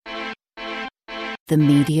the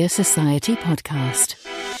Media Society podcast.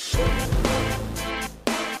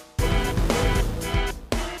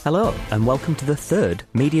 Hello, and welcome to the third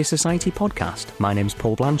Media Society podcast. My name's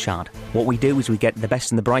Paul Blanchard. What we do is we get the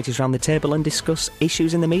best and the brightest around the table and discuss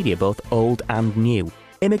issues in the media, both old and new.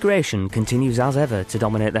 Immigration continues as ever to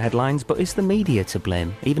dominate the headlines, but is the media to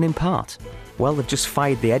blame, even in part? Well, they've just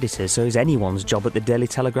fired the editor, so is anyone's job at the Daily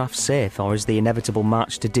Telegraph safe, or is the inevitable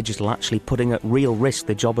march to digital actually putting at real risk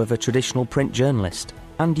the job of a traditional print journalist?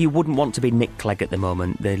 And you wouldn't want to be Nick Clegg at the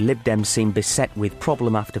moment. The Lib Dems seem beset with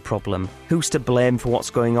problem after problem. Who's to blame for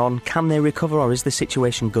what's going on? Can they recover, or is the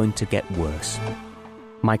situation going to get worse?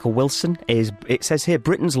 Michael Wilson is, it says here,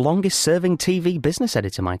 Britain's longest-serving TV business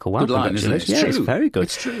editor, Michael. Wow, good line, isn't it? It's very good.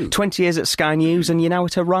 It's true. 20 years at Sky News, and you're now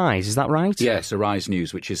at Arise, is that right? Yes, Arise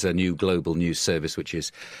News, which is a new global news service which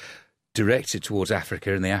is directed towards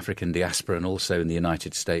Africa and the African diaspora, and also in the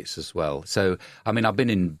United States as well. So, I mean, I've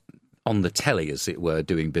been on the telly, as it were,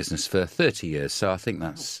 doing business for 30 years, so I think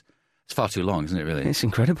it's far too long, isn't it, really? It's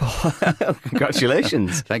incredible.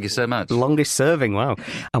 Congratulations. Thank you so much. Longest serving, wow.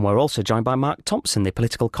 And we're also joined by Mark Thompson, the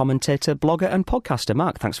political commentator, blogger and podcaster.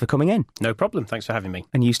 Mark, thanks for coming in. No problem, thanks for having me.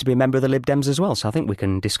 And you used to be a member of the Lib Dems as well, so I think we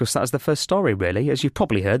can discuss that as the first story, really. As you've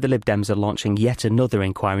probably heard, the Lib Dems are launching yet another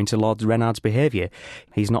inquiry into Lord Renard's behaviour.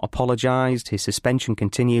 He's not apologised, his suspension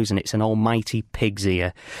continues, and it's an almighty pig's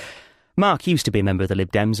ear. Mark used to be a member of the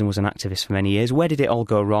Lib Dems and was an activist for many years. Where did it all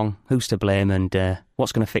go wrong? Who's to blame, and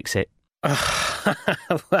what's going to fix it?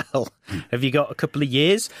 Well, have you got a couple of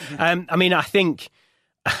years? I think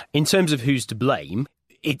in terms of who's to blame,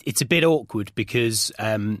 it's a bit awkward because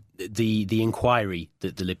the inquiry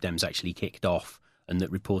that the Lib Dems actually kicked off and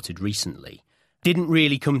that reported recently didn't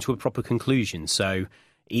really come to a proper conclusion. So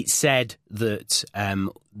it said that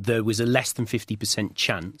there was a less than 50%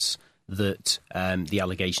 chance that the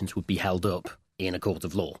allegations would be held up in a court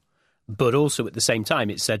of law. But also at the same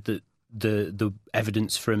time, it said that the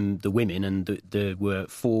evidence from the women, and there were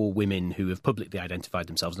 4 women who have publicly identified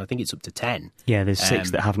themselves, and I think it's up to 10. Yeah, there's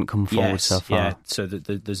 6 that haven't come forward so far. Yeah, so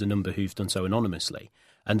there's a number who've done so anonymously,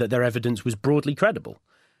 and that their evidence was broadly credible.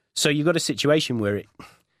 So you've got a situation where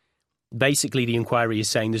basically the inquiry is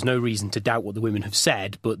saying there's no reason to doubt what the women have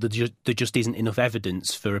said, but there just isn't enough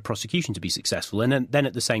evidence for a prosecution to be successful. And then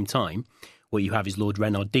at the same time, what you have is Lord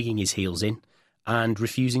Renard digging his heels in and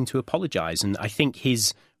refusing to apologise. And I think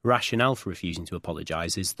his rationale for refusing to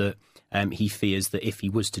apologise is that he fears that if he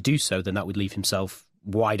was to do so, then that would leave himself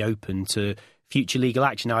wide open to future legal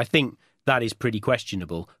action. Now, I think that is pretty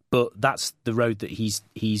questionable, but that's the road that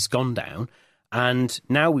he's gone down. And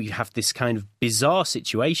now we have this kind of bizarre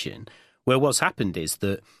situation where what's happened is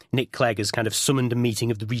that Nick Clegg has kind of summoned a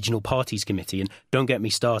meeting of the Regional Parties Committee, and don't get me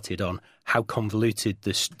started on how convoluted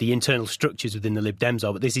the internal structures within the Lib Dems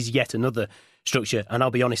are, but this is yet another structure, and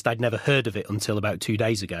I'll be honest, I'd never heard of it until about 2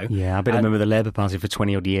 days ago. Yeah, I've been a member of the Labour Party for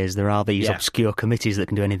 20-odd years. There are these obscure committees that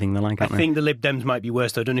can do anything they like, aren't I think the Lib Dems might be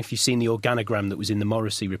worse, though. I don't know if you've seen the organogram that was in the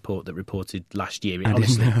Morrissey report that reported last year. I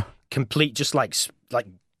didn't know. Complete, just like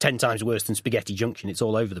 10 times worse than Spaghetti Junction. It's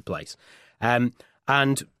all over the place.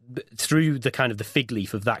 And through the kind of the fig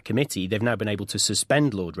leaf of that committee, they've now been able to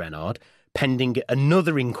suspend Lord Renard pending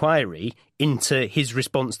another inquiry into his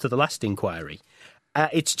response to the last inquiry.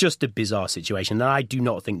 It's just a bizarre situation, and I do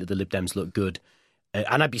not think that the Lib Dems look good.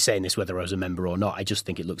 And I'd be saying this whether I was a member or not. I just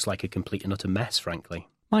think it looks like a complete and utter mess, frankly.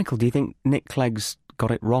 Michael, do you think Nick Clegg's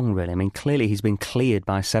got it wrong, really? I mean, clearly he's been cleared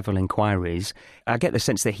by several inquiries. I get the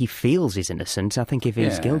sense that he feels he's innocent. I think if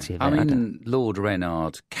he's guilty of it... Lord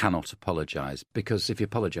Renard cannot apologise, because if he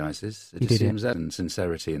apologises, it assumes that and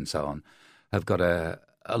sincerity and so on have got a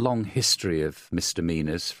long history of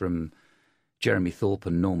misdemeanours from Jeremy Thorpe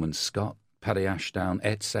and Norman Scott, Paddy Ashdown,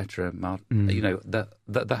 etc. You know,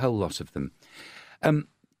 the whole lot of them.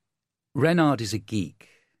 Renard is a geek,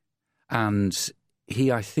 and he,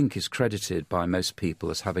 I think, is credited by most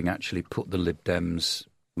people as having actually put the Lib Dems...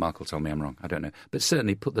 Mark will tell me I'm wrong, I don't know. But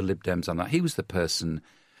certainly put the Lib Dems on that. He was the person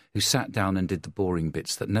who sat down and did the boring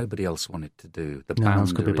bits that nobody else wanted to do. The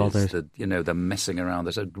boundaries, could be bothered. The messing around.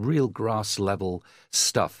 There's a real grass-level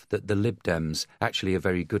stuff that the Lib Dems actually are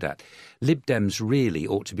very good at. Lib Dems really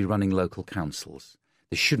ought to be running local councils.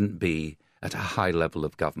 They shouldn't be at a high level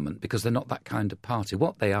of government, because they're not that kind of party.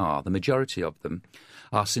 What they are, the majority of them,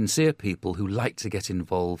 are sincere people who like to get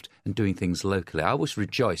involved in doing things locally. I was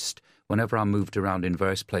rejoiced whenever I moved around in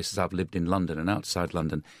various places. I've lived in London and outside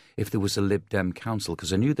London, if there was a Lib Dem council,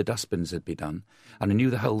 because I knew the dustbins would be done, and I knew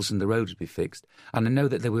the holes in the road would be fixed, and I know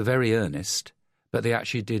that they were very earnest, but they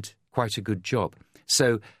actually did quite a good job.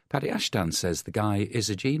 So Paddy Ashdown says the guy is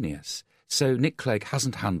a genius. So Nick Clegg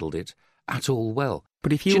hasn't handled it at all well.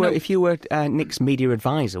 But if you were Nick's media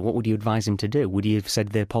advisor, what would you advise him to do? Would you have said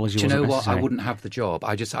the apology wasn't necessary? Do you know what? I wouldn't have the job.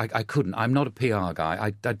 I couldn't. I'm not a PR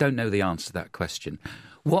guy. I don't know the answer to that question.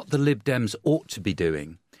 What the Lib Dems ought to be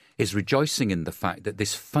doing is rejoicing in the fact that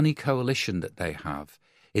this funny coalition that they have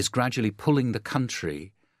is gradually pulling the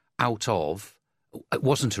country out of, it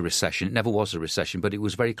wasn't a recession, it never was a recession, but it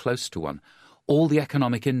was very close to one. All the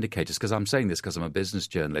economic indicators, because I'm saying this because I'm a business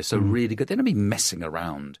journalist, are really good. They don't be messing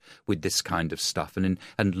around with this kind of stuff and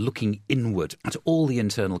looking inward at all the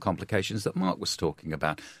internal complications that Mark was talking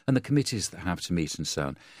about and the committees that have to meet and so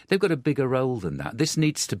on. They've got a bigger role than that. This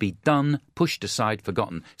needs to be done, pushed aside,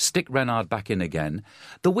 forgotten. Stick Renard back in again.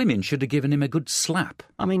 The women should have given him a good slap.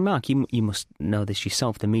 I mean, Mark, you must know this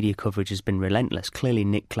yourself. The media coverage has been relentless. Clearly,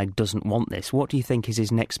 Nick Clegg doesn't want this. What do you think is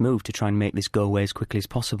his next move to try and make this go away as quickly as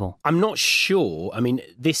possible? I'm not sure. I mean,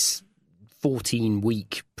 this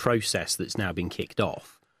 14-week process that's now been kicked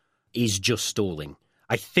off is just stalling.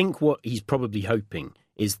 I think what he's probably hoping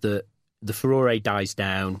is that the furore dies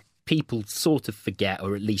down, people sort of forget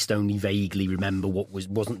or at least only vaguely remember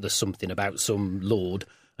wasn't there something about some lord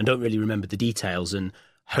and don't really remember the details, and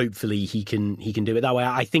hopefully he can do it that way.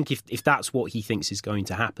 I think if that's what he thinks is going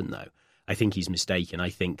to happen, though, I think he's mistaken. I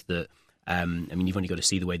think that I mean, you've only got to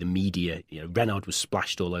see the way the media, Renard was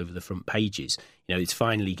splashed all over the front pages. It's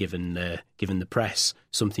finally given the press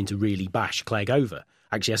something to really bash Clegg over.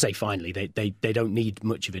 Actually, I say finally, they don't need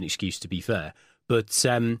much of an excuse, to be fair. But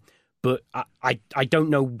I don't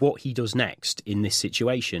know what he does next in this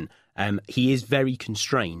situation. He is very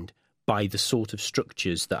constrained by the sort of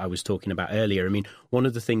structures that I was talking about earlier. I mean, one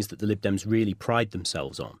of the things that the Lib Dems really pride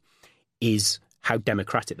themselves on is how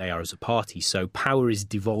democratic they are as a party. So power is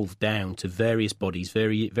devolved down to various bodies,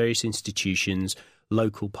 various institutions,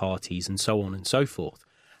 local parties, and so on and so forth.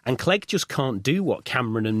 And Clegg just can't do what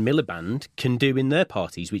Cameron and Miliband can do in their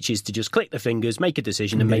parties, which is to just click their fingers, make a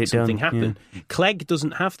decision and make something happen. Yeah. Clegg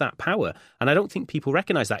doesn't have that power, and I don't think people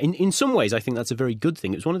recognise that. In some ways, I think that's a very good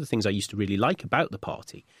thing. It was one of the things I used to really like about the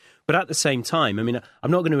party. But at the same time, I mean, I'm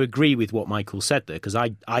not going to agree with what Michael said there, because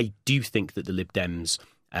I do think that the Lib Dems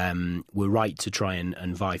were right to try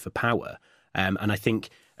and vie for power. And I think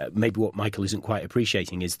maybe what Michael isn't quite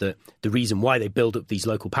appreciating is that the reason why they build up these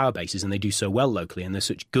local power bases and they do so well locally and they're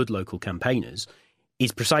such good local campaigners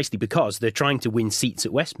is precisely because they're trying to win seats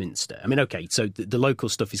at Westminster. I mean, OK, so the local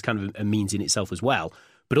stuff is kind of a means in itself as well.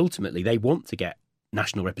 But ultimately, they want to get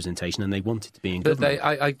national representation and they want it to be in government.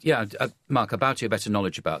 Mark, about your better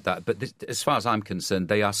knowledge about that, but as far as I'm concerned,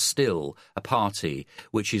 they are still a party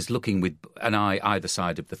which is looking with an eye either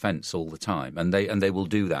side of the fence all the time, and they will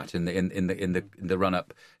do that in the run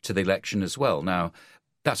up to the election as well. Now,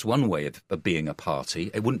 that's one way of being a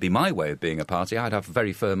party. It wouldn't be my way of being a party. I'd have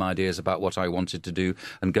very firm ideas about what I wanted to do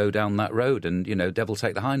and go down that road and, devil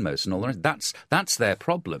take the hindmost and all the rest. That's their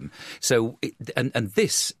problem. So,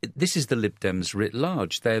 this is the Lib Dems writ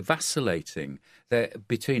large. They're vacillating. They're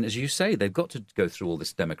between, as you say, they've got to go through all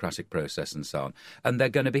this democratic process and so on. And they're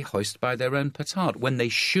going to be hoisted by their own petard when they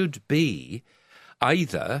should be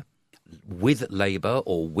either with Labour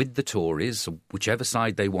or with the Tories, whichever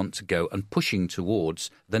side they want to go, and pushing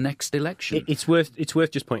towards the next election. It's worth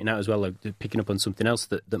just pointing out as well, picking up on something else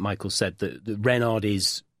that Michael said, that Renard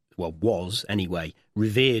was anyway,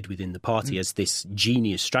 revered within the party as this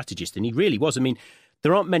genius strategist, and he really was. I mean,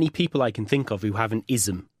 there aren't many people I can think of who have an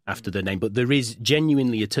ism after their name, but there is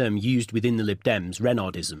genuinely a term used within the Lib Dems,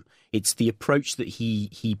 Renardism. It's the approach that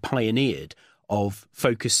he pioneered of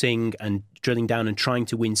focusing and drilling down and trying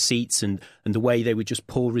to win seats, and the way they would just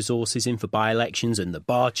pour resources in for by-elections and the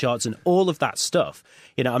bar charts and all of that stuff.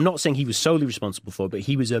 I'm not saying he was solely responsible for it, but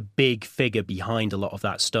he was a big figure behind a lot of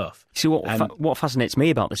that stuff. See, what fascinates me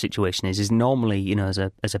about the situation is normally, as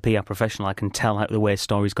a PR professional, I can tell how the way a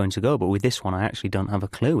story's going to go, but with this one, I actually don't have a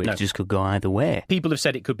clue. It just could go either way. People have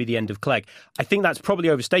said it could be the end of Clegg. I think that's probably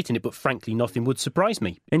overstating it, but frankly, nothing would surprise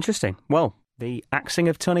me. Interesting. Well, the axing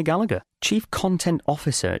of Tony Gallagher. Chief Content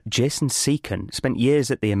Officer Jason Seacon spent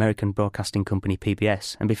years at the American broadcasting company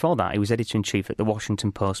PBS, and before that he was Editor-in-Chief at the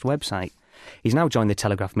Washington Post website. He's now joined the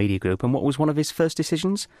Telegraph Media Group, and what was one of his first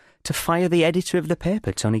decisions? To fire the editor of the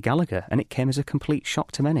paper, Tony Gallagher, and it came as a complete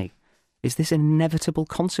shock to many. Is this an inevitable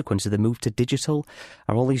consequence of the move to digital?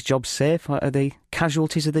 Are all these jobs safe? Are they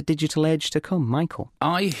casualties of the digital age to come? Michael?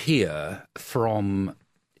 I hear from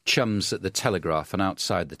chums at the Telegraph and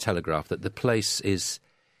outside the Telegraph that the place is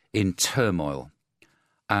in turmoil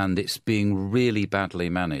and it's being really badly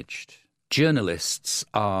managed. Journalists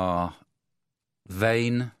are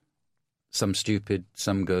vain, some stupid,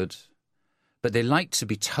 some good, but they like to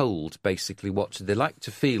be told basically what they like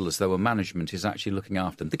to feel as though a management is actually looking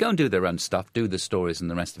after them. They go and do their own stuff, do the stories and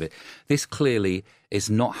the rest of it. This clearly is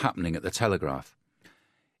not happening at the Telegraph.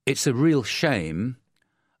 It's a real shame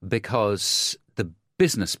because the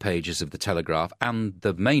business pages of the Telegraph and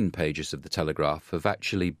the main pages of the Telegraph have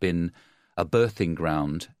actually been a birthing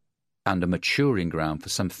ground and a maturing ground for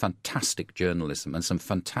some fantastic journalism and some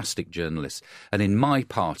fantastic journalists. And in my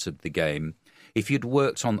part of the game, if you'd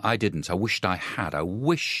worked on... I didn't. I wished I had. I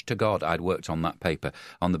wish to God I'd worked on that paper,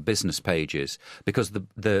 on the business pages, because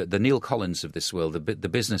the Neil Collins of this world, the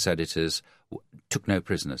business editors, took no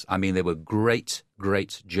prisoners. I mean, they were great,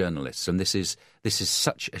 great journalists, and this is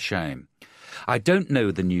such a shame. I don't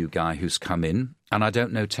know the new guy who's come in, and I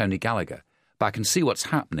don't know Tony Gallagher, but I can see what's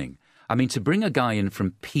happening. I mean, to bring a guy in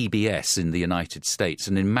from PBS in the United States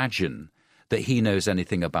and imagine that he knows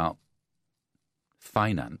anything about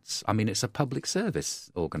finance. I mean, it's a public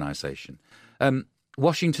service organisation.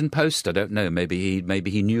 Washington Post, I don't know. Maybe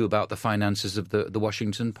he knew about the finances of the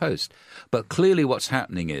Washington Post. But clearly what's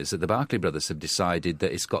happening is that the Barclay brothers have decided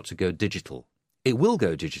that it's got to go digital. It will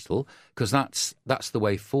go digital because that's the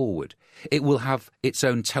way forward. It will have its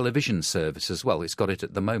own television service as well. It's got it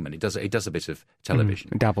at the moment. It does a bit of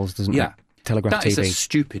television. Dabbles, doesn't it? Telegraph TV. That is a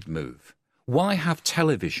stupid move. Why have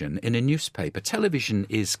television in a newspaper? Television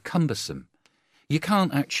is cumbersome. You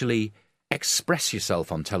can't actually express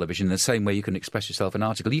yourself on television in the same way you can express yourself in an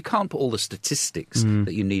article. You can't put all the statistics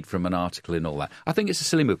that you need from an article in all that. I think it's a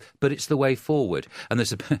silly move, but it's the way forward. And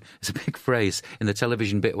there's a big phrase in the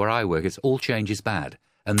television bit where I work, it's all change is bad.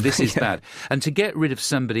 And this is bad. And to get rid of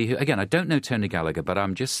somebody who, again, I don't know Tony Gallagher, but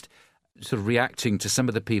I'm just sort of reacting to some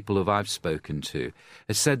of the people who I've spoken to,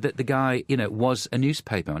 has said that the guy, was a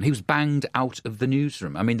newspaperman. He was banged out of the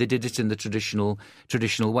newsroom. I mean, they did it in the traditional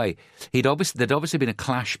way. There'd obviously been a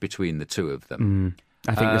clash between the two of them.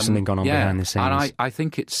 I think there's something gone on behind the scenes. And I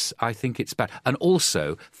think it's bad. And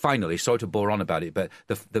also, finally, sorry to bore on about it, but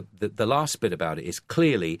the last bit about it is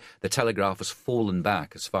clearly the Telegraph has fallen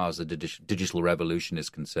back as far as the digital revolution is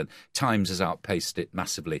concerned. Times has outpaced it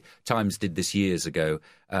massively. Times did this years ago.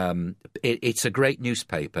 It's a great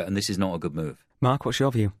newspaper, and this is not a good move. Mark, what's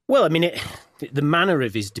your view? Well, I mean, the manner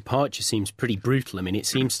of his departure seems pretty brutal. I mean, it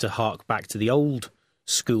seems to hark back to the old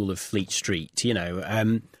school of Fleet Street,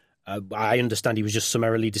 I understand he was just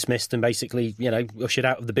summarily dismissed and basically, ushered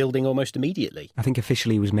out of the building almost immediately. I think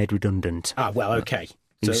officially he was made redundant. Well, okay.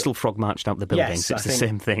 He was still frog marched out the building, yes, so it's the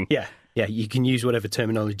same thing. Yeah, you can use whatever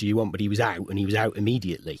terminology you want, but he was out, and he was out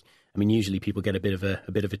immediately. I mean, usually people get a bit of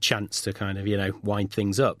a chance to kind of, wind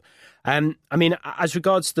things up. I mean, as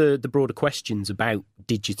regards the broader questions about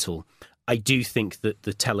digital, I do think that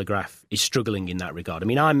the Telegraph is struggling in that regard. I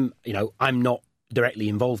mean, I'm not directly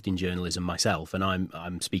involved in journalism myself, and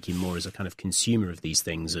I'm speaking more as a kind of consumer of these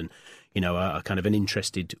things and, a kind of an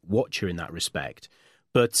interested watcher in that respect.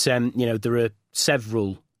 But, there are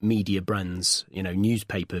several media brands,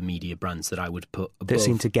 newspaper media brands that I would put above. That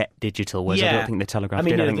seem to get digital, whereas I don't think the Telegraph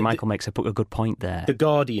did. I think Michael makes a good point there. The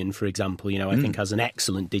Guardian, for example, I think has an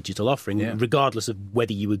excellent digital offering, regardless of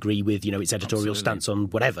whether you agree with, its editorial stance on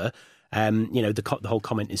whatever. The whole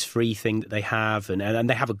comment is free thing that they have, and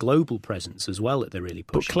they have a global presence as well that they're really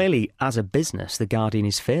pushing. But clearly, as a business, the Guardian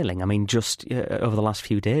is failing. I mean, just over the last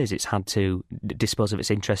few days, it's had to dispose of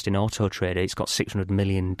its interest in Auto Trader. It's got 600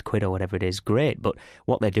 million quid or whatever it is. Great, but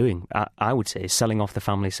what they're doing, I would say, is selling off the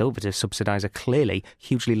family silver to subsidise a clearly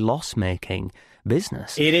hugely loss-making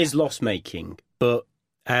business. It is loss-making, but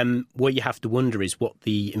what you have to wonder is what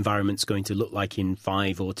the environment's going to look like in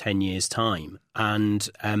 5 or 10 years' time. And,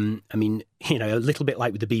 I mean, a little bit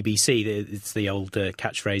like with the BBC, it's the old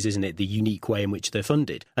catchphrase, isn't it? The unique way in which they're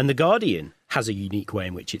funded. And The Guardian has a unique way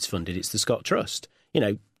in which it's funded. It's the Scott Trust.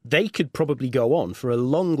 They could probably go on for a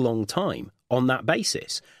long, long time on that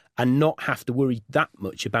basis and not have to worry that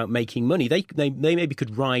much about making money. They maybe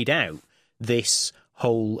could ride out this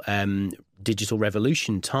whole digital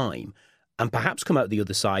revolution time and perhaps come out the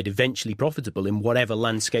other side eventually profitable in whatever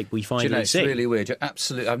landscape we finally see. It's really weird.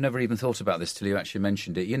 Absolutely, I've never even thought about this till you actually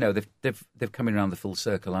mentioned it. They've come around the full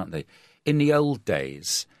circle, aren't they? In the old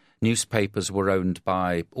days, newspapers were owned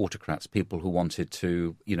by autocrats, people who wanted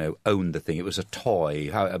to, own the thing. It was a toy,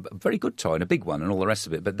 a very good toy and a big one and all the rest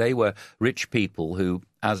of it. But they were rich people who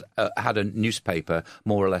had a newspaper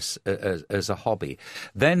more or less as a hobby.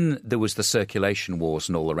 Then there was the circulation wars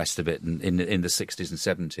and all the rest of it in the 60s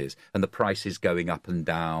and 70s, and the prices going up and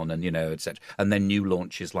down and, etc. And then new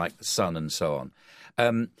launches like The Sun and so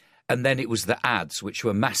on. And then it was the ads, which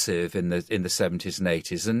were massive in the 70s and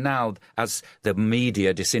 80s. And now, as the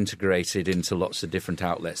media disintegrated into lots of different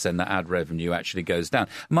outlets, then the ad revenue actually goes down.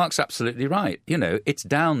 Mark's absolutely right. You know, it's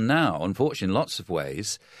down now, unfortunately, in lots of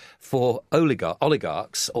ways, for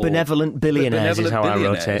oligarchs or benevolent billionaires is how I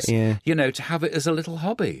wrote it. Yeah. You know, to have it as a little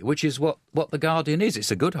hobby, which is what The Guardian is.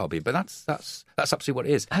 It's a good hobby, but that's absolutely what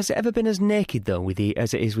it is. Has it ever been as naked though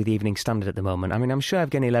as it is with the Evening Standard at the moment? I mean, I'm sure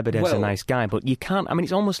Evgeny Lebedev's a nice guy, but you can't. I mean,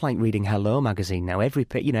 it's almost like reading Hello magazine now. Every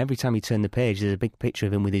time you turn the page, there's a big picture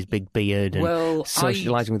of him with his big beard and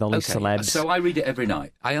socialising with all these celebs. So I read it every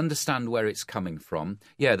night. I understand where it's coming from.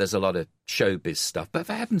 Yeah, there's a lot of showbiz stuff, but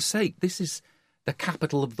for heaven's sake, this is the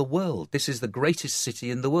capital of the world. This is the greatest city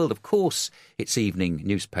in the world. Of course, its evening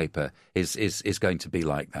newspaper is going to be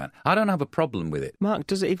like that. I don't have a problem with it. Mark,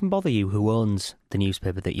 does it even bother you who owns the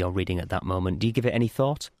newspaper that you're reading at that moment? Do you give it any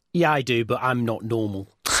thought? Yeah, I do, but I'm not normal,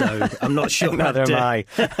 so I'm not sure. Neither am I.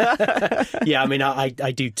 Yeah, I mean, I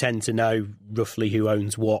do tend to know roughly who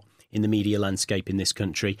owns what in the media landscape in this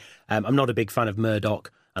country. I'm not a big fan of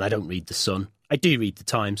Murdoch, and I don't read The Sun. I do read The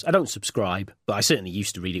Times. I don't subscribe, but I certainly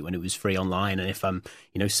used to read it when it was free online, and if I'm,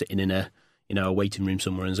 sitting in a waiting room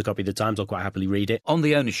somewhere and there's a copy of The Times, I'll quite happily read it. On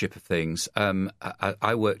the ownership of things,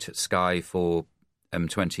 I worked at Sky for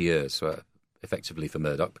 20 years, so effectively for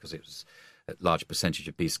Murdoch, because it was a large percentage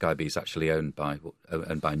of Sky B is actually owned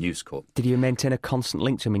by News Corp. Did you maintain a constant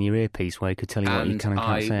link to him in your earpiece where he could tell you what you can and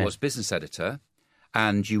can't say? I was business editor,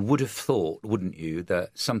 and you would have thought, wouldn't you,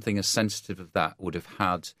 that something as sensitive as that would have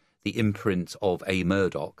had the imprint of a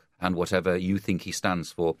Murdoch and whatever you think he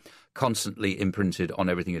stands for constantly imprinted on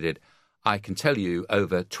everything he did. I can tell you,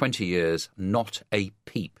 over 20 years, not a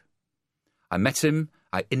peep. I met him,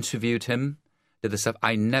 I interviewed him, did the stuff.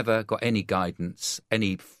 I never got any guidance,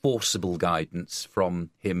 any forcible guidance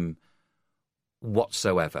from him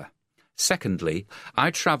whatsoever. Secondly,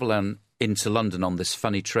 I travel into London on this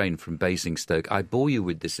funny train from Basingstoke. I bore you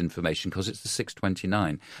with this information because it's the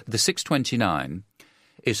 629. The 629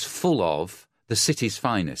 is full of the city's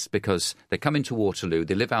finest, because they come into Waterloo,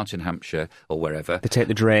 they live out in Hampshire or wherever. They take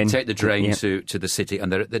the train. To the city,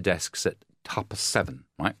 and they're at their desks at 7:30,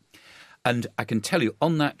 right? And I can tell you,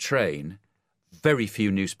 on that train, very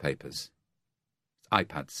few newspapers,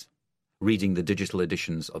 iPads, reading the digital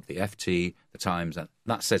editions of the FT, the Times, and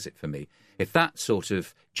that says it for me. If that sort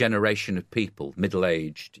of generation of people,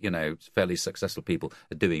 middle-aged, fairly successful people,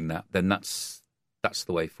 are doing that, then that's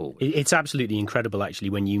the way forward. It's absolutely incredible,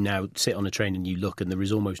 actually, when you now sit on a train and you look, and there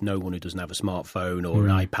is almost no one who doesn't have a smartphone or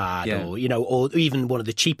an iPad or even one of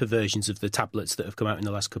the cheaper versions of the tablets that have come out in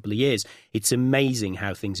the last couple of years. It's amazing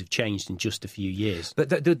how things have changed in just a few years. But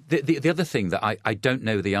the other thing that I don't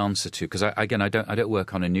know the answer to, because I don't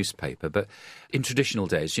work on a newspaper, but in traditional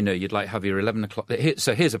days, you'd like have your 11 o'clock.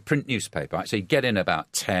 So here's a print newspaper, right? So you get in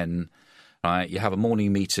about 10. Right, you have a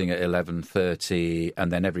morning meeting at 11:30,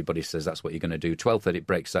 and then everybody says that's what you're going to do. 12:30 it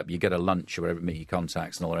breaks up. You get a lunch or whatever, meet your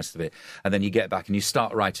contacts and all the rest of it, and then you get back and you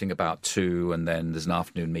start writing about 2, and then there's an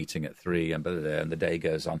afternoon meeting at 3, and blah, blah, blah, and the day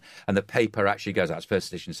goes on, and the paper actually goes out. It's first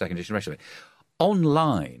edition, second edition, the rest of it.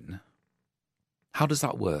 Online, how does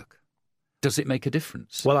that work? Does it make a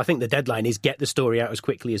difference? Well, I think the deadline is get the story out as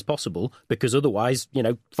quickly as possible, because otherwise,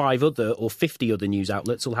 5 other or 50 other news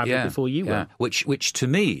outlets will have it before you will. Which to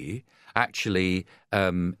me actually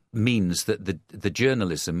means that the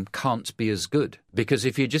journalism can't be as good, because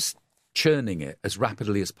if you're just churning it as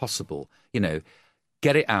rapidly as possible,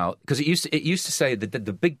 get it out, because it used to say that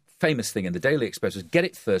the big famous thing in the Daily Express was get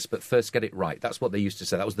it first, but first get it right. That's what they used to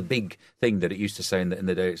say. That was the big thing that it used to say in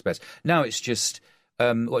the Daily Express. Now it's just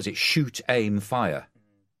shoot, aim, fire.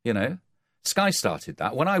 Sky started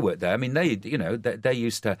that when I worked there. I mean, they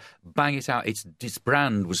used to bang it out. Its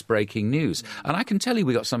brand was breaking news, and I can tell you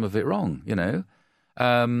we got some of it wrong.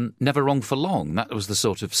 Never wrong for long. That was the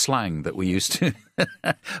sort of slang that we used to.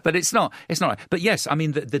 But it's not right. But yes, I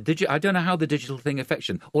mean, I don't know how the digital thing affects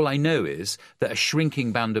you. All I know is that a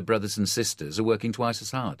shrinking band of brothers and sisters are working twice as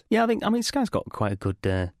hard. Yeah, I mean, Sky's got quite a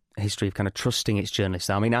good history of kind of trusting its journalists.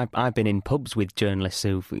 I mean, I've been in pubs with journalists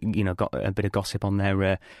who've, got a bit of gossip on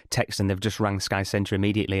their text, and they've just rang Sky Centre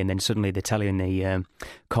immediately, and then suddenly the telly in the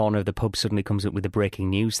corner of the pub suddenly comes up with the breaking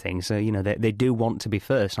news thing. So, they do want to be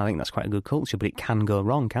first, and I think that's quite a good culture, but it can go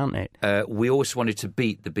wrong, can't it? We always wanted to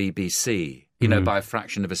beat the BBC, by a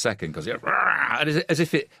fraction of a second, because as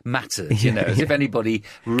if it mattered, as if anybody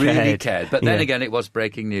really cared. But then again, it was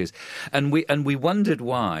breaking news, and we wondered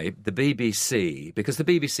why the BBC, because the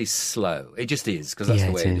BBC's slow. It just is, because that's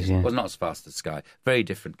the way it is. Well, not as fast as Sky. Very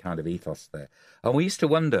different kind of ethos there. And we used to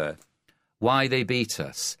wonder why they beat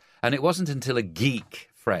us. And it wasn't until a geek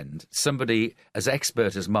friend, somebody as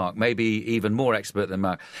expert as Mark, maybe even more expert than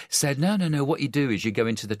Mark, said, no, what you do is you go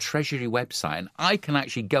into the Treasury website, and I can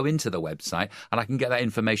actually go into the website and I can get that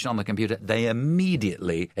information on the computer.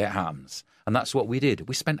 It happens. And that's what we did.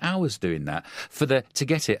 We spent hours doing that to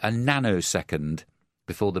get it a nanosecond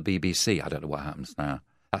before the BBC. I don't know what happens now.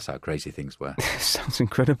 That's how crazy things were. Sounds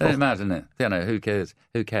incredible. It's mad, isn't it? You know, who cares?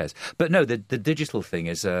 But no, the digital thing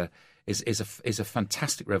is a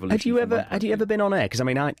fantastic revolution. Had you ever been on air? Because I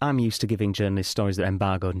mean, I'm used to giving journalists stories that are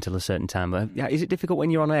embargoed until a certain time. Is it difficult when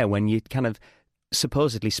you're on air, when you're kind of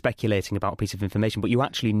supposedly speculating about a piece of information, but you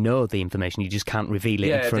actually know the information, you just can't reveal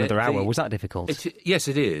it for another hour? Was that difficult? Yes,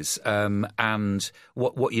 it is. And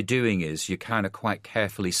what you're doing is you're kind of quite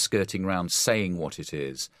carefully skirting around saying what it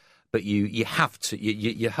is, but you have to.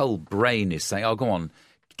 Your whole brain is saying, "Oh, go on,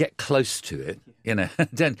 get close to it." You know,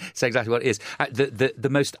 don't say exactly what it is. The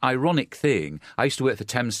most ironic thing, I used to work for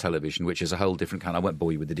Thames Television, which is a whole different kind. I won't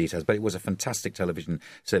bore you with the details, but it was a fantastic television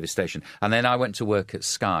service station. And then I went to work at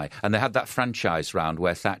Sky, and they had that franchise round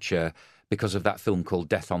where Thatcher, because of that film called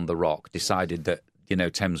Death on the Rock, decided that, you know,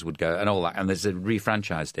 Thames would go and all that, and they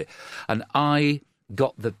refranchised it. And I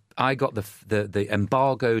got the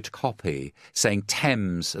embargoed copy saying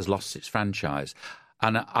Thames has lost its franchise.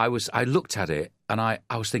 And I looked at it, and I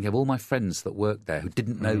was thinking of all my friends that worked there who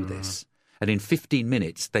didn't know this. And in 15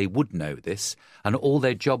 minutes, they would know this, and all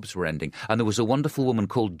their jobs were ending. And there was a wonderful woman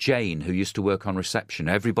called Jane who used to work on reception.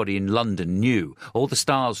 Everybody in London knew. All the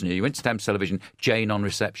stars knew. You went to Thames Television, Jane on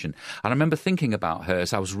reception. And I remember thinking about her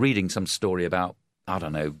as I was reading some story about, I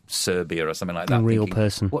don't know, Serbia or something like that. A real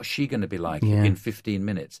person. What's she going to be like in 15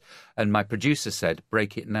 minutes? And my producer said,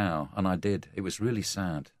 break it now. And I did. It was really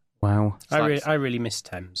sad. Wow. I really miss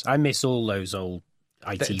Thames. I miss all those old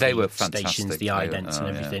ITV they were stations, the idents and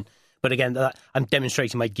everything. Yeah. But again, I'm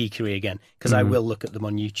demonstrating my geekery again, because I will look at them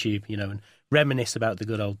on YouTube, you know, and reminisce about the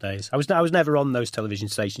good old days. I was never on those television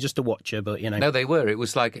stations just to watch her, but, you know. No, they were. It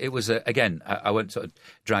was again, I won't sort of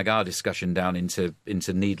drag our discussion down into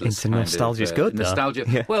needless. Into nostalgia is good, nostalgia.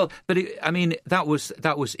 Yeah. Well, but everything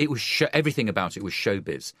about it was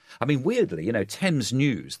showbiz. I mean, weirdly, you know, Thames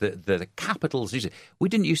News, the capital's news, we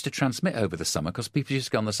didn't used to transmit over the summer because people used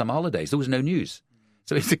to go on the summer holidays. There was no news.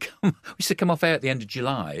 So we used to come off air at the end of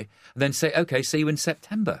July and then say, OK, see you in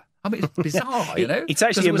September. I mean, it's bizarre, you know? It's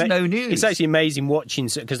actually there was no news. It's actually amazing watching,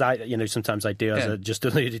 because sometimes I do, as I just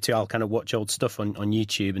alluded to, I'll kind of watch old stuff on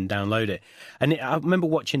YouTube and download it. And I remember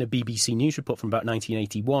watching a BBC News report from about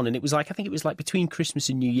 1981, and it was like, I think it was like between Christmas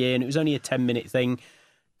and New Year, and it was only a 10-minute thing.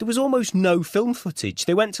 There was almost no film footage.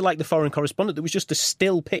 They went to like the foreign correspondent. There was just a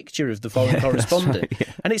still picture of the foreign correspondent. Right,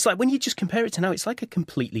 yeah. And it's like, when you just compare it to now, it's like a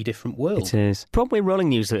completely different world. It is. Problem with rolling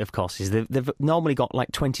news, of course, is they've normally got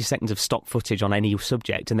like 20 seconds of stock footage on any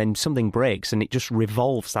subject, and then something breaks and it just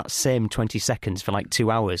revolves that same 20 seconds for like 2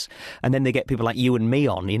 hours. And then they get people like you and me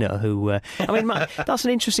on, you know, who... I mean, Mark, that's an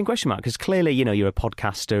interesting question, Mark, because clearly, you know, you're a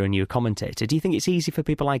podcaster and you're a commentator. Do you think it's easy for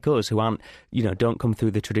people like us who aren't, you know, don't come through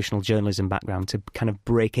the traditional journalism background to kind of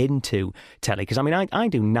break into telly? Because I mean, I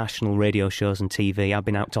do national radio shows and TV. I've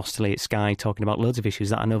been out to Austerley at Sky talking about loads of issues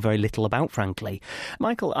that I know very little about, frankly.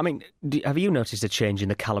 Michael, I mean, have you noticed a change in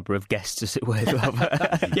the calibre of guests, as it were?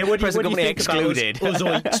 Yeah, what do you think excluded. About us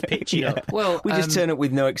oinks pitching up? Well, we just turn up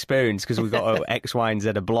with no experience because we've got X, Y, and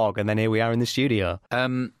Z a blog, and then here we are in the studio.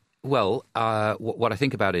 Well, what I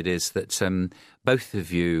think about it is that both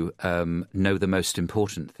of you know the most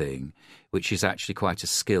important thing, which is actually quite a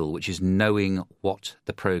skill, which is knowing what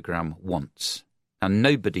the programme wants. And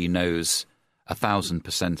nobody knows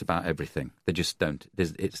 1,000% about everything. They just don't.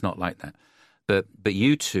 It's not like that. But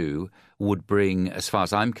you two would bring, as far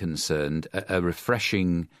as I'm concerned, a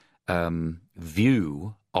refreshing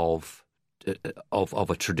view of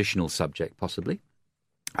a traditional subject, possibly.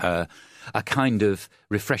 A kind of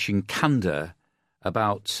refreshing candour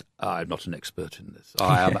about, I'm not an expert in this.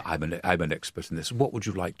 I'm an expert in this. What would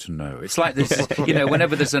you like to know? It's like this, you know,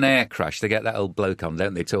 whenever there's an air crash, they get that old bloke on,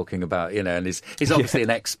 don't they, talking about, you know, and he's obviously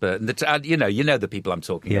an expert. And you know the people I'm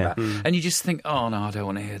talking about. And you just think, oh, no, I don't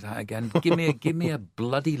want to hear that again. Give me a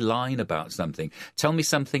bloody line about something. Tell me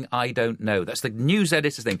something I don't know. That's the news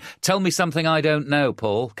editor's thing. Tell me something I don't know,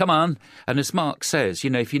 Paul. Come on. And as Mark says,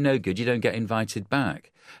 you know, if you're no good, you don't get invited back.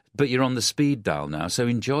 But you're on the speed dial now, so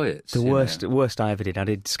enjoy it. The worst I ever did, I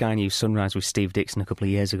did Sky News Sunrise with Steve Dixon a couple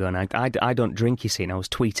of years ago, and I don't drink, you see, and I was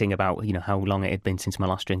tweeting about, how long it had been since my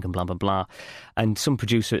last drink and blah, blah, blah. And some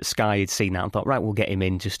producer at Sky had seen that and thought, right, we'll get him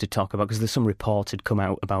in just to talk about, because there's some report had come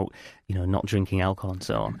out about, not drinking alcohol and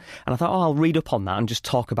so on. And I thought, I'll read up on that and just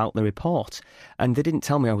talk about the report. And they didn't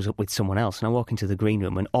tell me I was up with someone else. And I walk into the green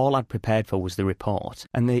room and all I'd prepared for was the report.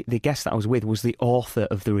 And the guest that I was with was the author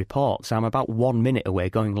of the report. So I'm about 1 minute away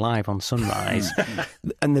going live on Sunrise.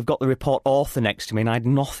 And they've got the report author next to me and I had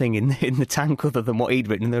nothing in the tank other than what he'd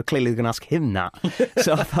written. And they were clearly going to ask him that.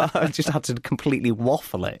 So I thought I just had to completely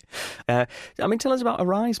waffle it. Tell us about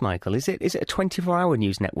Arise, Michael. Is it a 24-hour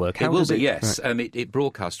news network? It will be, yes. Right. It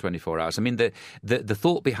broadcasts 24 hours. I mean, the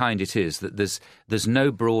thought behind it is that there's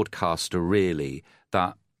no broadcaster really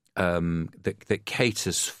that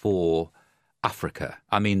caters for Africa.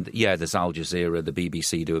 I mean, yeah, there's Al Jazeera, the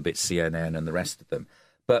BBC do a bit, CNN, and the rest of them,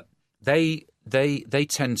 but they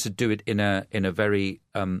tend to do it in a very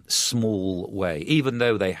small way. Even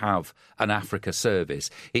though they have an Africa service,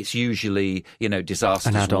 it's usually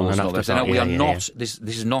disasters, wars, and all that. No, we are not. This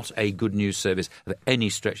is not a good news service of any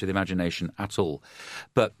stretch of the imagination at all.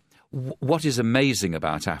 But what is amazing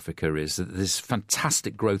about Africa is that there's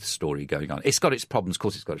fantastic growth story going on. It's got its problems, of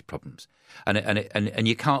course. It's got its problems, and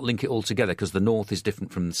you can't link it all together because the north is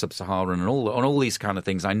different from the sub-Saharan and all these kind of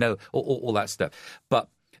things. I know all that stuff, but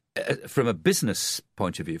from a business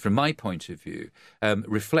point of view, from my point of view,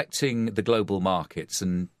 reflecting the global markets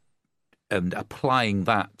and applying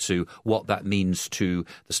that to what that means to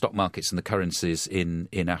the stock markets and the currencies in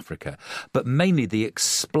Africa, but mainly the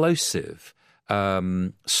explosive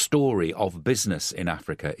story of business in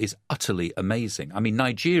Africa is utterly amazing. I mean,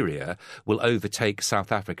 Nigeria will overtake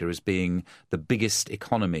South Africa as being the biggest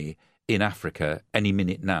economy in Africa any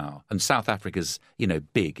minute now. And South Africa's,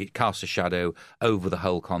 big. It casts a shadow over the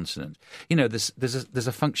whole continent. There's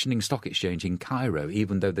a functioning stock exchange in Cairo,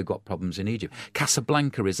 even though they've got problems in Egypt.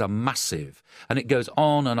 Casablanca is a massive, and it goes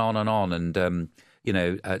on and on and on. And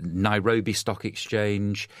Nairobi Stock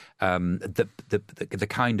Exchange, the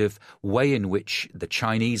kind of way in which the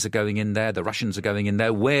Chinese are going in there, the Russians are going in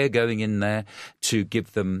there, we're going in there to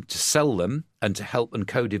sell them and to help and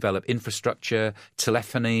co-develop infrastructure,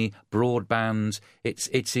 telephony, broadband.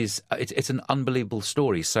 It's an unbelievable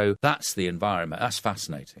story. So that's the environment. That's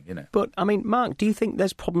fascinating, But, Mark, do you think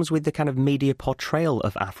there's problems with the kind of media portrayal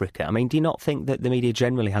of Africa? Do you not think that the media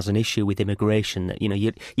generally has an issue with immigration? That,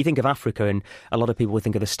 you think of Africa and a lot of people would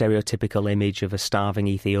think of the stereotypical image of a starving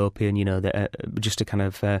Ethiopian, just a kind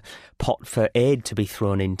of pot for aid to be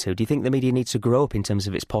thrown into. Do you think the media needs to grow up in terms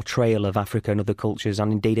of its portrayal of Africa and other cultures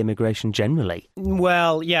and indeed immigration generally?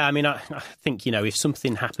 Well, yeah, I think, if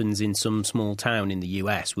something happens in some small town in the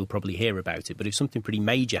US, we'll probably hear about it. But if something pretty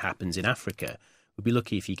major happens in Africa, we'll be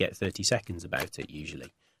lucky if you get 30 seconds about it,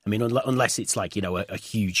 usually. Unless it's like, a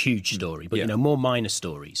huge story. But, more minor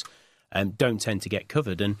stories don't tend to get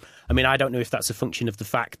covered. And, I don't know if that's a function of the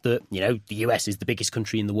fact that, the US is the biggest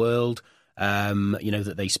country in the world,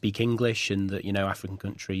 that they speak English and that, African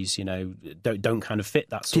countries, don't kind of fit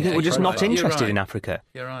that sort of. Do you think we're just not interested in Africa?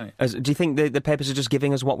 You're right. Do you think the papers are just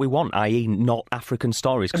giving us what we want, i.e. not African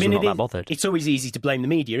stories because we're not that bothered? It's always easy to blame the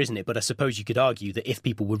media, isn't it? But I suppose you could argue that if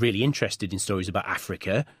people were really interested in stories about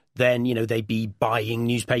Africa, then, they'd be buying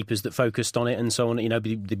newspapers that focused on it and so on.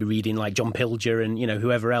 They'd be reading like John Pilger and,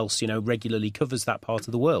 whoever else, regularly covers that part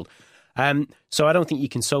of the world. So I don't think you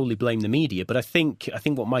can solely blame the media, but I think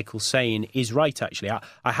what Michael's saying is right, actually.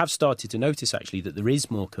 I have started to notice, actually, that there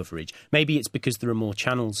is more coverage. Maybe it's because there are more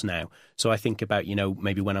channels now. So I think about,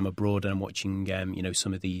 maybe when I'm abroad and I'm watching,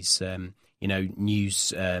 some of these, news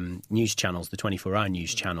channels, the 24-hour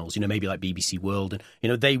news channels, maybe like BBC World,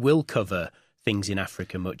 and, they will cover things in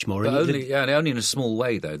Africa much more. But only in a small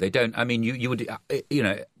way, though. They don't, you would,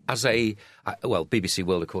 as BBC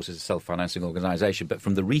World, of course, is a self-financing organisation, but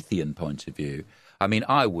from the Reithian point of view,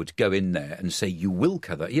 I would go in there and say, you will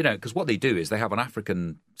cover, because what they do is they have an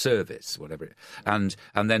African service, whatever, and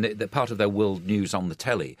then the part of their world news on the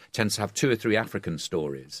telly tends to have 2 or 3 African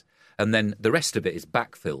stories, and then the rest of it is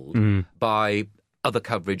backfilled by other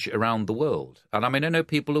coverage around the world. And I know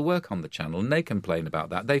people who work on the channel and they complain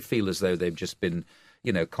about that. They feel as though they've just been,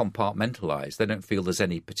 compartmentalised. They don't feel there's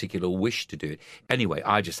any particular wish to do it. Anyway,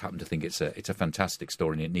 I just happen to think it's a fantastic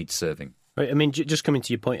story and it needs serving. Right, just coming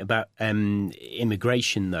to your point about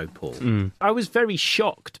immigration, though, Paul, I was very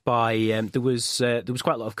shocked by there was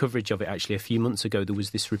quite a lot of coverage of it actually a few months ago. There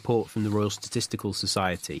was this report from the Royal Statistical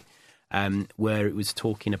Society where it was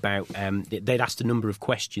talking about they'd asked a number of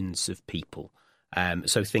questions of people.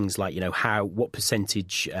 So things like, what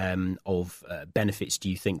percentage of benefits do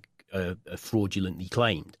you think fraudulently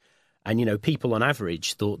claimed. And, you know, people on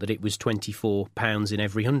average thought that it was £24 in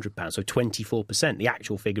every £100, so 24%. The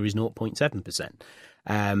actual figure is 0.7%.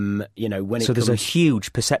 You know, when so there's a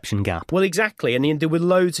huge perception gap. Well, exactly. And there were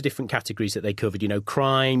loads of different categories that they covered. You know,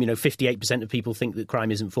 crime, 58% of people think that crime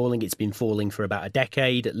isn't falling. It's been falling for about a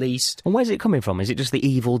decade at least. And where's it coming from? Is it just the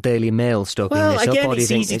evil Daily Mail stoking this up? Well, again, it's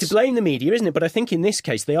easy to blame the media, isn't it? But I think in this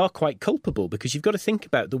case they are quite culpable, because you've got to think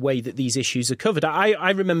about the way that these issues are covered. I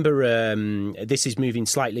remember, this is moving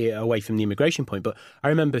slightly away from the immigration point, but I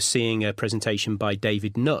remember seeing a presentation by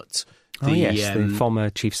David Nutt. The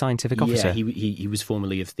former chief scientific officer. Yeah, he was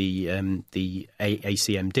formerly of the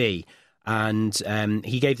ACMD, and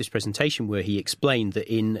he gave this presentation where he explained that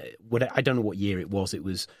I don't know what year it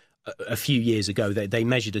was a few years ago, they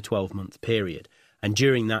measured a 12-month period, and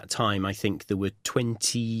during that time I think there were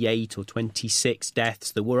 28 or 26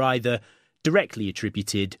 deaths that were either directly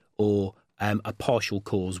attributed or a partial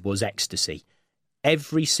cause was ecstasy.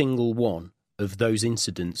 Every single one of those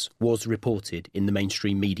incidents was reported in the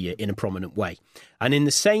mainstream media in a prominent way. And in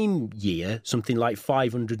the same year, something like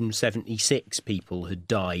 576 people had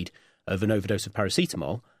died of an overdose of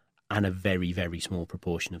paracetamol, and a very, very small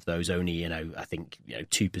proportion of those, only, I think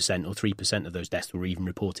 2% or 3% of those deaths were even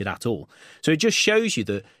reported at all. So it just shows you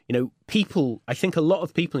that, I think a lot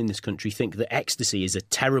of people in this country think that ecstasy is a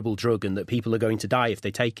terrible drug and that people are going to die if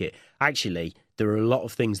they take it. Actually, there are a lot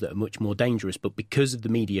of things that are much more dangerous, but because of the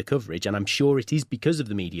media coverage, and I'm sure it is because of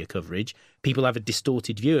the media coverage, people have a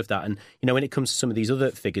distorted view of that. And, when it comes to some of these other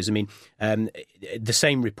figures, the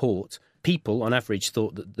same report, people on average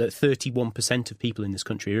thought that 31% of people in this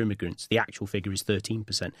country are immigrants. The actual figure is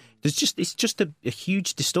 13%. It's just a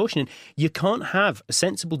huge distortion. And you can't have a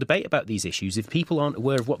sensible debate about these issues if people aren't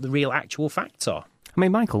aware of what the real actual facts are. I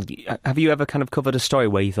mean, Michael, have you ever kind of covered a story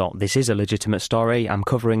where you thought, this is a legitimate story, I'm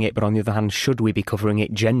covering it, but on the other hand, should we be covering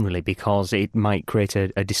it generally because it might create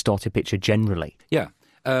a distorted picture generally? Yeah.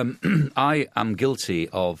 I am guilty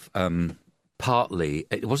of partly,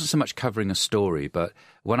 it wasn't so much covering a story, but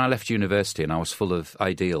when I left university and I was full of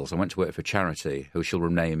ideals, I went to work for a charity who shall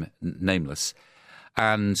remain nameless,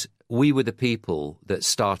 and we were the people that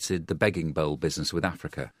started the begging bowl business with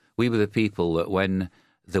Africa. We were the people that when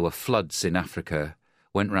there were floods in Africa,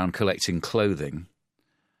 went round collecting clothing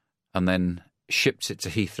and then shipped it to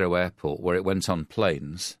Heathrow Airport, where it went on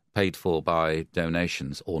planes, paid for by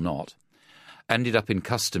donations or not, ended up in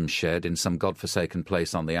customs shed in some godforsaken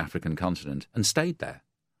place on the African continent and stayed there,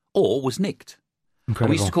 or was nicked.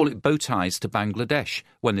 Incredible. We used to call it bow ties to Bangladesh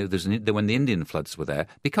when the Indian floods were there,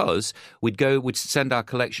 because we'd send our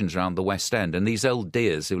collections around the West End, and these old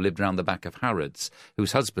dears who lived around the back of Harrods,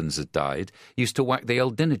 whose husbands had died, used to whack the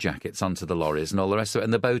old dinner jackets onto the lorries and all the rest of it,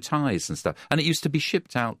 and the bow ties and stuff, and it used to be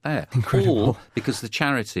shipped out there. Incredible. All because the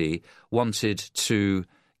charity wanted to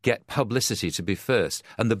get publicity to be first.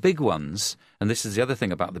 And the big ones, and this is the other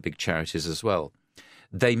thing about the big charities as well,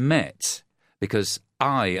 they met because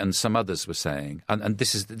I and some others were saying, and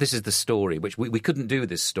this is the story, which we couldn't do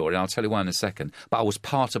this story, and I'll tell you why in a second, but I was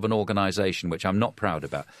part of an organisation which I'm not proud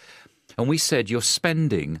about. And we said, you're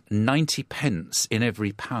spending 90 pence in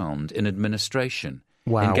every pound in administration.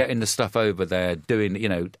 Wow. In getting the stuff over there,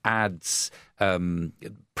 doing, ads,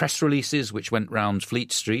 press releases, which went round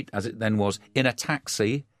Fleet Street, as it then was, in a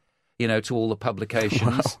taxi, to all the publications.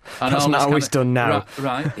 Wow. And that's not always done now.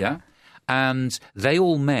 Right, yeah. And they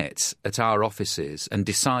all met at our offices and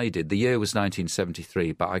decided, the year was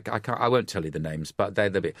 1973, but I won't tell you the names, but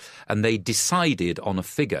and they decided on a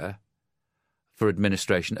figure for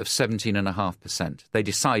administration of 17.5%. They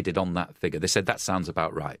decided on that figure. They said, that sounds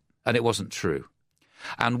about right. And it wasn't true.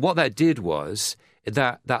 And what that did was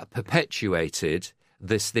that perpetuated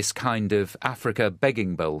this kind of Africa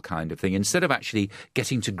begging bowl kind of thing. Instead of actually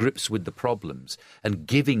getting to grips with the problems and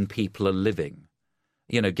giving people a living,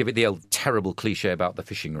 give it the old terrible cliche about the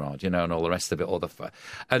fishing rod, and all the rest of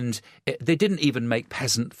it. They didn't even make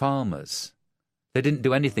peasant farmers. They didn't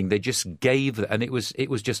do anything. They just gave, and it was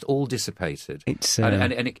just all dissipated. And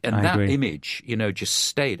that agree. Image, just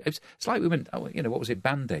stayed. It's like we went, what was it,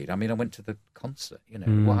 Band-Aid? I mean, I went to the concert.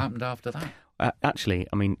 What happened after that? Actually,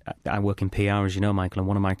 I work in PR, as you know, Michael, and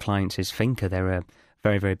one of my clients is Finca. They're a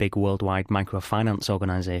very, very big worldwide microfinance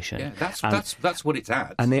organisation. Yeah, that's what it's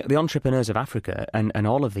at. And the entrepreneurs of Africa and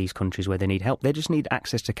all of these countries where they need help, they just need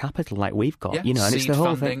access to capital like we've got. Yeah, and it's the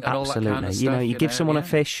whole thing. And absolutely. All that kind of stuff, you give someone a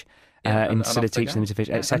fish. Instead of teaching them to fish,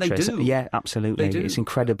 etc. And they do. Yeah, absolutely. It's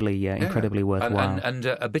incredibly worthwhile. And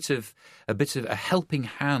a bit of a helping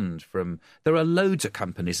hand from. There are loads of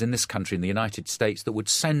companies in this country, in the United States, that would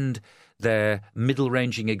send their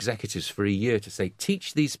middle-ranging executives for a year to say,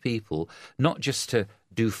 teach these people not just to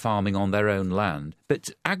do farming on their own land, but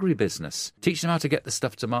agribusiness. Teach them how to get the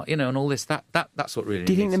stuff to market, and all this. That's what really.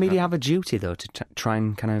 Do you think the needs to media happen. have a duty though to try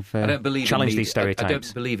and kind of I don't believe challenge in these stereotypes? I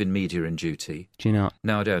don't believe in media and duty. Do you not?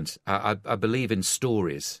 No, I don't. I believe in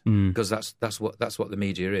stories because that's what the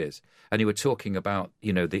media is. And you were talking about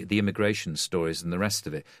the immigration stories and the rest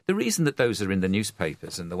of it. The reason that those are in the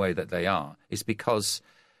newspapers and the way that they are is because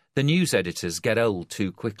the news editors get old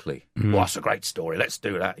too quickly. Well, that's a great story. Let's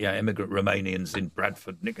do that. Yeah, immigrant Romanians in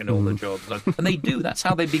Bradford nicking all the jobs. And they do. That's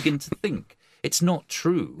how they begin to think. It's not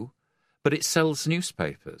true, but it sells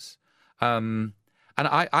newspapers. And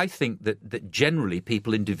I think that generally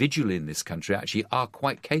people individually in this country actually are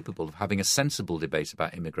quite capable of having a sensible debate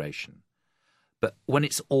about immigration. But when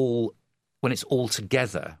it's all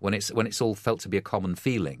together, when it's all felt to be a common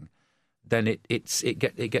feeling, then it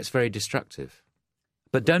gets very destructive.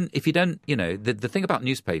 But if you don't, the thing about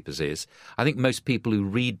newspapers is, I think most people who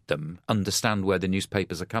read them understand where the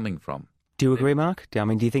newspapers are coming from. Do you agree, Mark? Do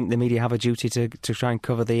you think the media have a duty to try and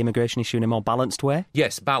cover the immigration issue in a more balanced way?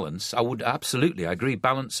 Yes, balance. I would absolutely. I agree.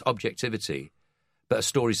 Balance, objectivity. But a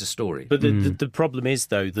story's a story. But the problem is,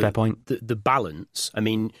 though, Fair point. The balance. I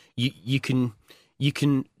mean, you can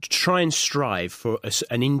try and strive for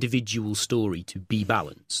an individual story to be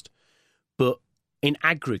balanced, but in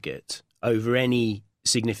aggregate, over any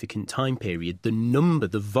significant time period,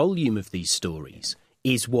 the volume of these stories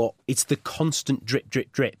it's the constant drip,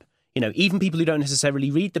 drip, drip. Even people who don't necessarily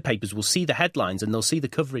read the papers will see the headlines and they'll see the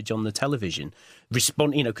coverage on the television,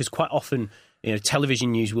 respond, because quite often,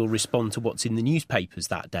 television news will respond to what's in the newspapers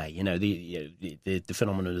that day. The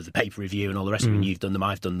phenomenon of the paper review and all the rest of it. You've done them,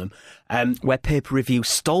 I've done them. We're paper review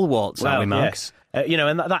stalwarts, aren't we, Mark? Yes.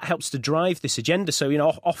 And that helps to drive this agenda. So,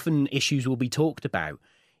 often issues will be talked about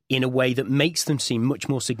in a way that makes them seem much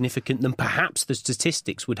more significant than perhaps the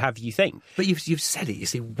statistics would have you think. But you've said it. You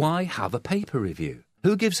see, why have a paper review?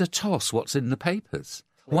 Who gives a toss what's in the papers?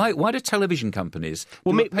 Why do television companies?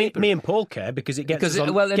 Well, me and Paul care because it gets us on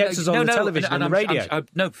the television and the radio.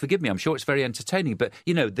 No, forgive me. I'm sure it's very entertaining, but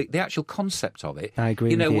the actual concept of it. I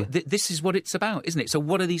agree with you. This is what it's about, isn't it? So,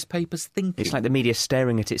 what are these papers thinking? It's like the media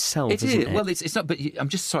staring at itself. It isn't is. it? Well, it's not. But I'm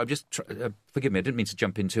just sorry. Forgive me. I didn't mean to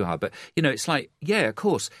jump in too hard. But it's like, yeah, of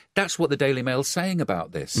course, that's what the Daily Mail's saying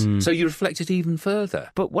about this. So you reflect it even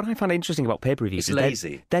further. But what I find interesting about paper reviews is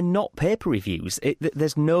lazy. They're not paper reviews.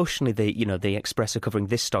 There's notionally the Express are covering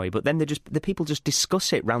this story, but then the people just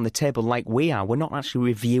discuss it round the table like we are. We're not actually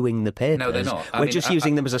reviewing the papers. No, they're not. We're just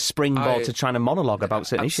using them as a springboard to try and monologue about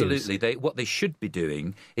certain issues. Absolutely. What they should be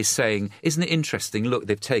doing is saying, isn't it interesting? Look,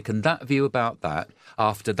 they've taken that view about that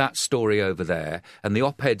after that story over there, and the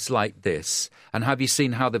op-ed's like this, and have you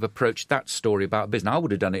seen how they've approached that story about business? I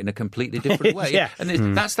would have done it in a completely different way. Yeah.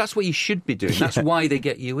 And that's what you should be doing. That's why they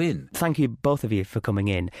get you in. Thank you, both of you, for coming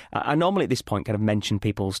in. I normally at this point kind of mention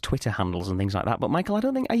people's Twitter handles and things like that, but Michael, I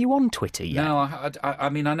don't think, are you on Twitter yet? No, I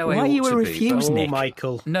mean, I know Why I ought are you to a refuse, be, Nick?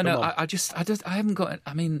 Michael. No, I haven't got.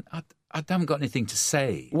 I mean, I haven't got anything to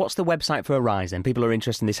say. What's the website for Arise then? People are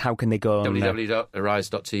interested in this. How can they go on?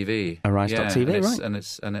 www.arise.tv. Arise.tv, right. And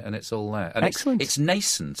it's all there. And excellent. It's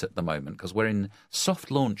nascent at the moment because we're in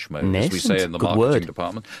soft launch mode, Nascent. as we say in the Good marketing word.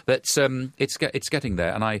 department. But it's getting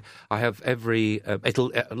there, and I have every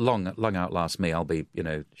it'll long outlast me. I'll be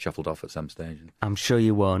shuffled off at some stage. I'm sure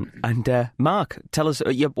you won't. And Mark, tell us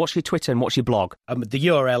what's your Twitter and what's your blog? The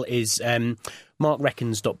URL is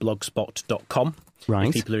markreckons.blogspot.com. Right.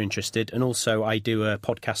 If people are interested. And also I do a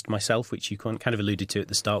podcast myself, which you kind of alluded to at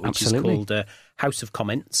the start, which Absolutely. is called House of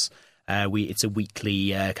Comments. It's a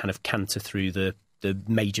weekly kind of canter through the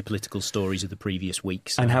major political stories of the previous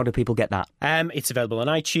weeks. And how do people get that? It's available on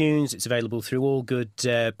iTunes. It's available through all good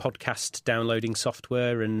podcast downloading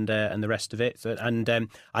software and the rest of it. And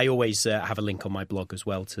I always have a link on my blog as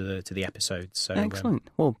well to the episodes. So, Excellent.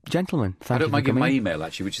 Well, gentlemen, thank you. I don't mind for giving my coming. email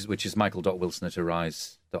actually, which is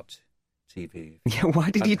michael.wilson@arise.tv. Yeah, why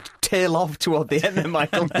did you tail off toward the end then,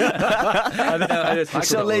 Michael?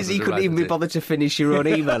 So lazy you couldn't even be bothered to finish your own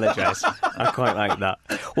email address. I quite like that.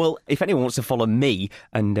 Well, if anyone wants to follow me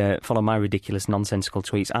and follow my ridiculous, nonsensical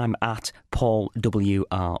tweets, I'm at Paul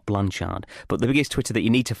W.R. Blanchard. But the biggest Twitter that you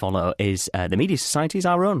need to follow is the Media Society's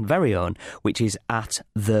our own, very own, which is at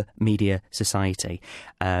The Media Society.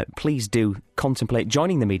 Please do contemplate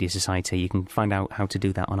joining the Media Society. You can find out how to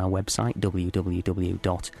do that on our website,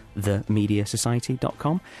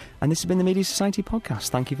 www.themediasociety.com. And this has been the Media Society podcast.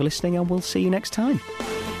 Thank you for listening, and we'll see you next time.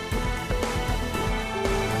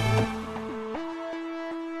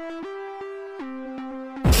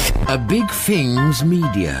 A Big Things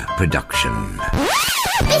Media production.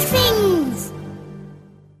 Big Things.